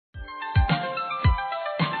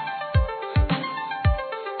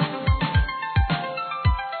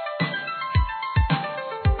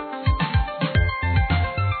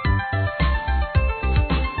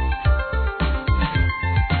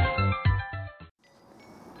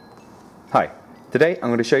Hi, today I'm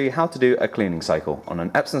going to show you how to do a cleaning cycle on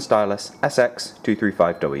an Epson Stylus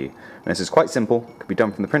SX235W. And this is quite simple, can be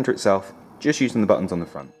done from the printer itself, just using the buttons on the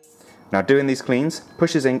front. Now doing these cleans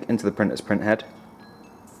pushes ink into the printer's printhead,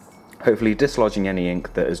 hopefully dislodging any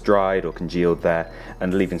ink that has dried or congealed there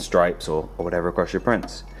and leaving stripes or whatever across your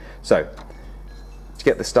prints. So, to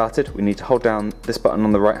get this started, we need to hold down this button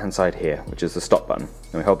on the right hand side here, which is the stop button.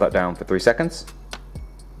 And we hold that down for 3 seconds.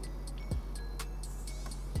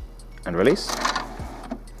 And release.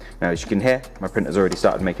 Now as you can hear, my printer's already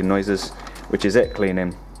started making noises, which is it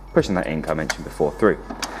cleaning, pushing that ink I mentioned before through.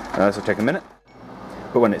 Now this will take a minute,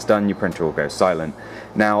 but when it's done your printer will go silent.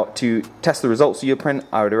 Now to test the results of your print,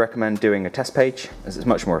 I would recommend doing a test page, as it's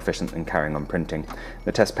much more efficient than carrying on printing.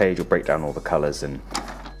 The test page will break down all the colours and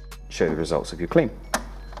show the results of your clean.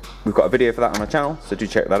 We've got a video for that on our channel, so do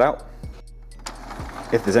check that out.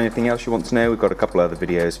 If there's anything else you want to know, we've got a couple other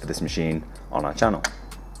videos for this machine on our channel.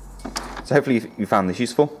 So hopefully you found this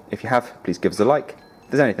useful. If you have, please give us a like.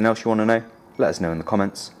 If there's anything else you want to know, let us know in the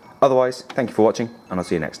comments. Otherwise, thank you for watching, and I'll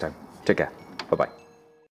see you next time. Take care. Bye-bye.